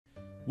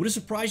Would it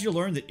surprise you to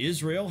learn that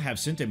Israel have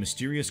sent a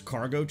mysterious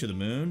cargo to the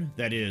moon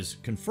that is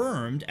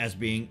confirmed as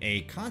being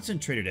a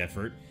concentrated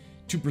effort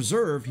to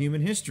preserve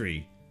human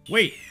history?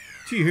 Wait,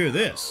 till you hear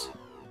this.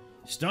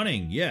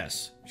 Stunning,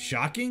 yes.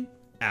 Shocking?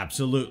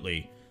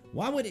 Absolutely.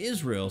 Why would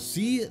Israel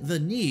see the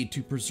need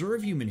to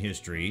preserve human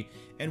history,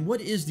 and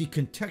what is the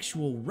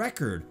contextual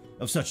record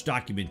of such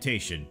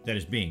documentation that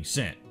is being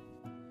sent?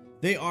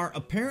 They are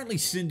apparently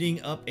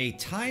sending up a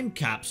time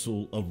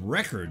capsule of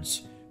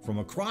records from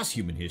across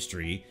human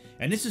history,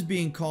 and this is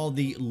being called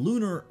the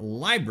Lunar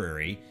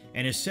Library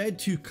and is said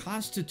to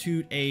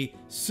constitute a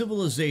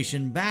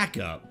civilization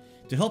backup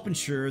to help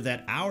ensure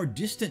that our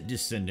distant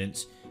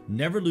descendants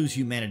never lose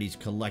humanity's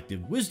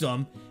collective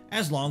wisdom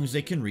as long as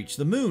they can reach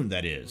the moon,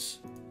 that is.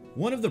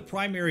 One of the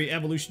primary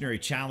evolutionary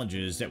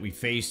challenges that we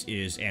face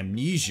is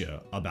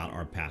amnesia about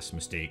our past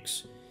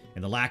mistakes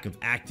and the lack of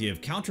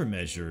active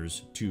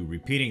countermeasures to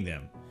repeating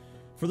them.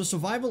 For the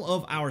survival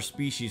of our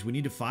species, we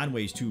need to find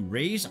ways to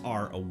raise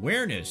our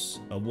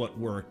awareness of what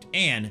worked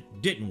and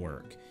didn't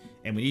work,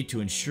 and we need to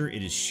ensure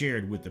it is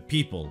shared with the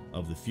people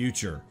of the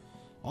future.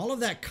 All of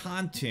that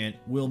content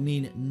will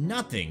mean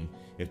nothing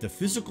if the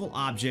physical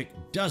object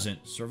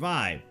doesn't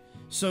survive.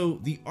 So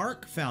the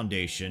ARC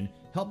Foundation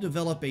helped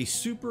develop a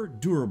super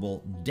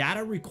durable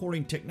data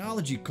recording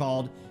technology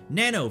called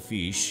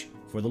nanofiche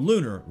for the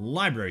Lunar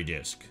Library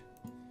Disk.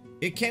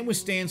 It can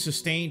withstand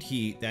sustained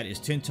heat that is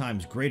 10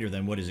 times greater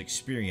than what is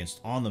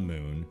experienced on the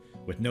moon,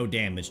 with no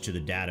damage to the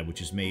data,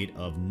 which is made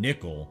of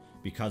nickel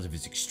because of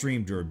its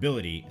extreme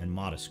durability and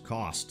modest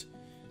cost.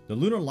 The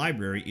Lunar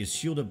Library is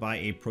shielded by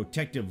a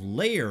protective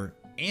layer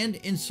and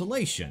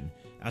insulation,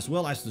 as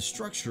well as the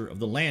structure of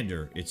the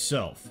lander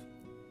itself.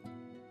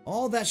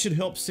 All that should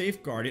help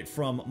safeguard it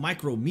from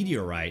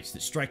micrometeorites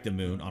that strike the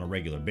moon on a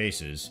regular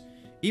basis.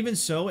 Even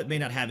so, it may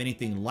not have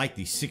anything like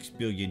the 6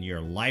 billion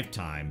year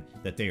lifetime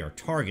that they are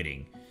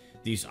targeting.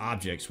 These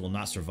objects will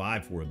not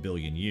survive for 1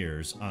 billion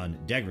years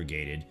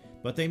undegraded,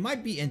 but they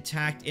might be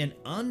intact and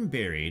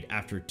unburied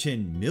after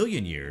 10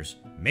 million years,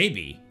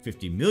 maybe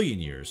 50 million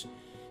years.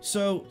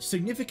 So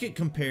significant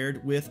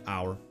compared with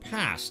our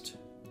past.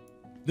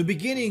 The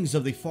beginnings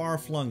of the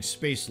far-flung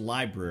space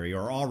library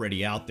are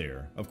already out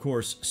there. Of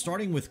course,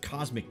 starting with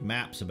cosmic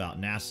maps about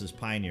NASA's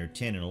Pioneer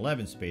 10 and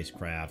 11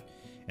 spacecraft,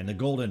 and the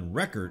golden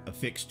record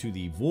affixed to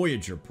the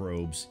Voyager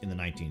probes in the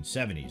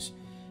 1970s.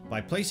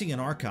 By placing an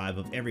archive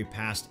of every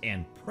past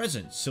and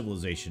present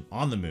civilization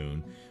on the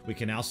moon, we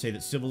can now say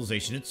that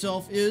civilization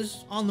itself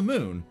is on the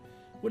moon.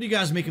 What do you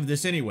guys make of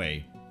this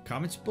anyway?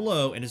 Comments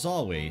below, and as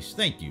always,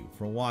 thank you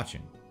for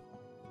watching.